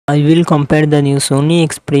I will compare the new Sony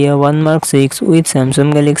Xperia 1 Mark 6 with Samsung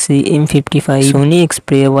Galaxy M55. Sony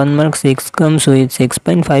Xperia 1 Mark 6 comes with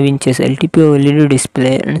 6.5 inches LTPO LED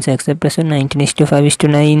display and aspect ratio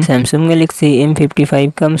 19:5:9. Samsung Galaxy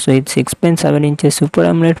M55 comes with 6.7 inches Super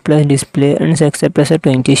AMOLED Plus display and aspect ratio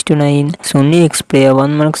 20:9. Sony Xperia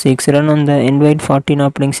 1 Mark 6 run on the Android 14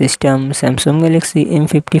 operating system. Samsung Galaxy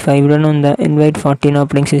M55 run on the Android 14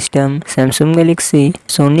 operating system. Samsung Galaxy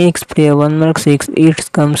Sony Xperia 1 Mark 6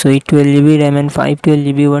 it comes with 12GB RAM and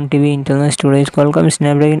 512GB 1TB internal storage. Qualcomm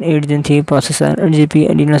Snapdragon 8 Gen 3 processor, 8GB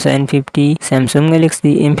Adreno 750. Samsung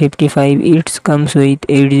Galaxy M55 it comes with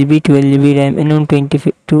 8GB 12GB RAM and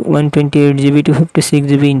 128GB to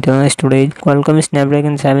 56GB internal storage. Qualcomm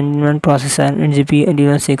Snapdragon 7 Gen 1 processor, 8GB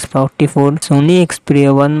Adreno 644. Sony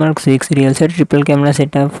Xperia 1 Mark 6 real set triple camera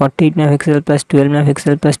setup, 48MP plus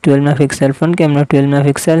 12MP plus 12MP front camera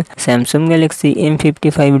 12MP. Samsung Galaxy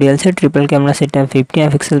M55 real set triple camera setup,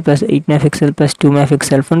 50MP plus 8MP plus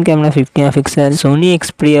 2MP front camera 50MP. Sony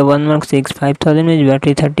Xperia 1 Mark 6 5000 mAh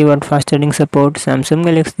battery, 30W fast charging support. Samsung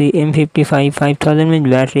Galaxy M55 5000 mAh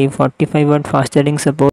battery, 45W fast charging support.